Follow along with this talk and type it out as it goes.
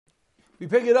We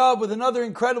pick it up with another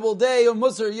incredible day of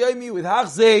Musar Yomi with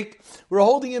Hachzik. We're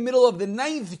holding in the middle of the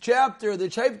 9th chapter, the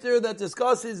chapter that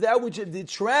discusses that which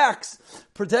detracts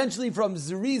potentially from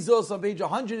Zerizos on page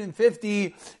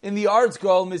 150 in the art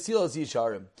scroll, Mesilas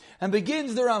Yesharim. And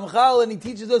begins the Ramchal, and he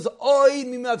teaches us, Oid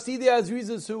mimafsidei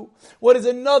Zerizos. What is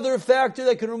another factor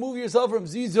that can remove yourself from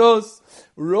Zizos?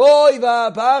 Roi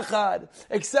va'apachad,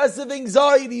 excessive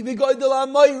anxiety, v'goydel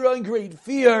ha'mayra, and great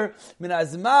fear, min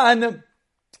hazman,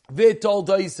 v'tol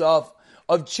daisaf,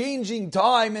 of changing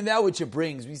time and that which it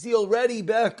brings. We see already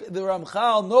back the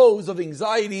Ramchal knows of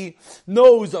anxiety,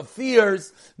 knows of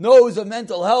fears, knows of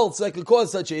mental health that could cause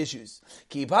such issues.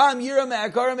 Kipam yira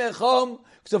me'akar me'chom.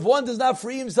 Because if one does not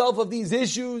free himself of these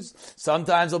issues,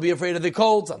 sometimes he'll be afraid of the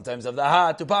cold, sometimes of the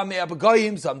hot,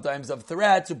 sometimes of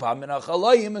threats, and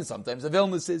sometimes of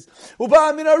illnesses,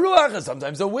 and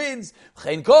sometimes of winds.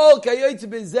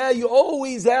 You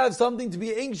always have something to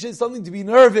be anxious, something to be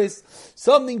nervous,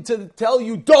 something to tell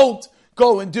you don't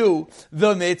go and do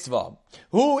the mitzvah.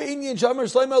 Who Indian Shamar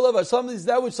Shlomo Lev Hashem is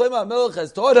that which Shlomo HaMelech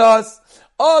has taught us.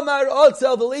 Omar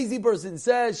Otzel, the lazy person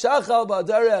says, Shachal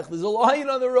Ba'darech, there's a lion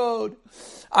on the road.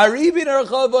 Aribin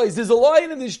Archavais, there's a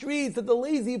lion in the streets, that the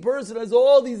lazy person has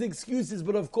all these excuses,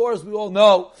 but of course we all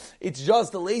know it's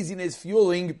just the laziness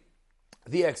fueling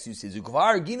the excuses. And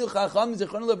Chazal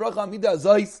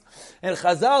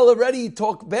already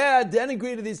talked bad,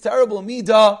 denigrated this terrible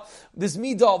midah, this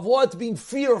midah of what? Being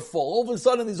fearful. All of a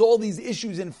sudden there's all these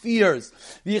issues and fears.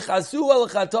 And he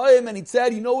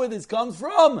said, you know where this comes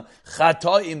from?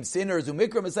 Chatoim, sinners. There's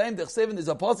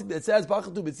a pasuk that says,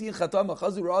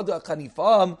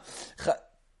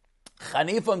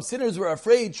 Chanifam, sinners were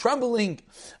afraid, trembling. To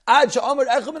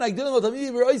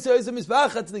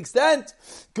the extent,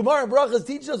 Gemara and Brachas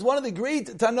teaches us one of the great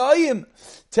Tanaim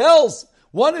tells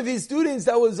one of his students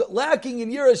that was lacking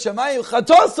in Yiras Shamayim,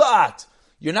 Chatosa'at.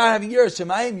 You're not having Yiras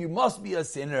Shamayim, you must be a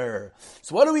sinner.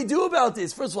 So what do we do about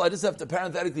this? First of all, I just have to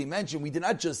parenthetically mention, we did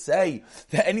not just say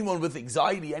that anyone with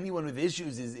anxiety, anyone with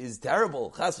issues is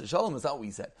terrible. Chas v'shalom is not what we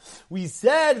said. We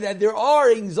said that there are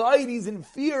anxieties and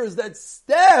fears that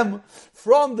stem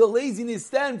from the laziness,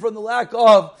 stem from the lack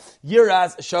of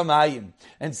Yiras Shamayim.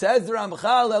 And says the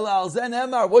Ramchal, El Alzen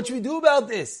Emar, what should we do about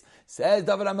this? Says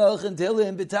David HaMelech in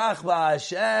Tehillim, B'tach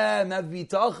b'Hashem, have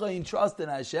bitachon, trust in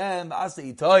Hashem,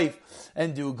 asay toif,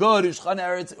 and do good, ushchan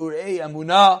eretz urei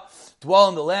emunah, dwell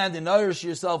in the land and nourish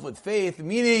yourself with faith,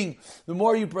 meaning the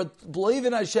more you believe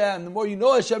in Hashem, the more you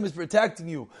know Hashem is protecting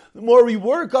you, the more we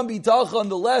work on bitachon,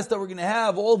 the less that we're going to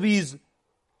have all these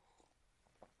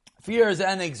fears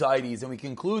and anxieties. And we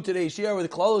conclude today's share with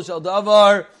Klal Shel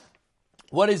Davar.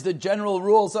 What is the general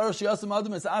rule?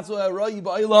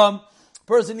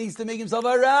 Person needs to make himself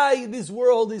arai. This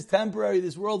world is temporary.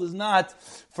 This world is not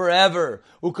forever.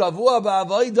 Ukavua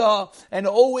ba'avoida, and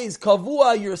always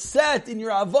kavua. You're set in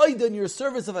your avoida, in your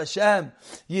service of Hashem.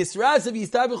 Yisrasav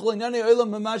yistabichul inyanei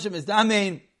olam b'mashem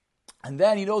izdamein. And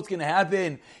then you know what's going to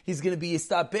happen. He's going to be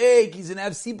yistapek. He's going to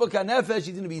have sipak hanefesh.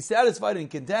 He's going to be satisfied and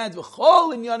content.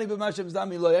 Everything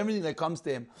that comes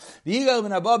to him.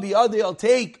 I'll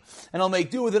take and I'll make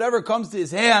do with whatever comes to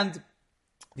his hand.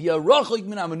 And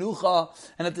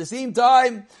at the same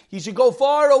time, he should go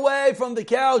far away from the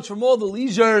couch, from all the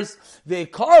leisures. How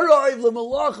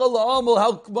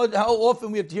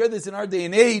often we have to hear this in our day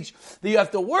and age, that you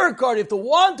have to work hard, you have to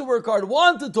want to work hard,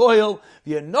 want to toil.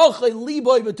 His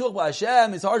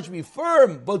heart should be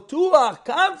firm, batuach,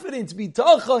 confident,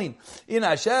 bitachon in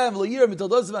Hashem.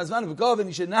 And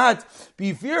he should not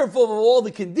be fearful of all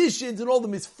the conditions and all the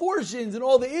misfortunes and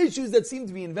all the issues that seem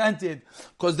to be invented,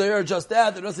 because they are just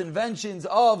that. They're just inventions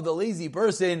of the lazy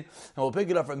person. And we'll pick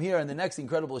it up from here in the next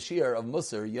incredible shir of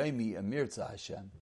Musar Yomi Amir Tzah Hashem.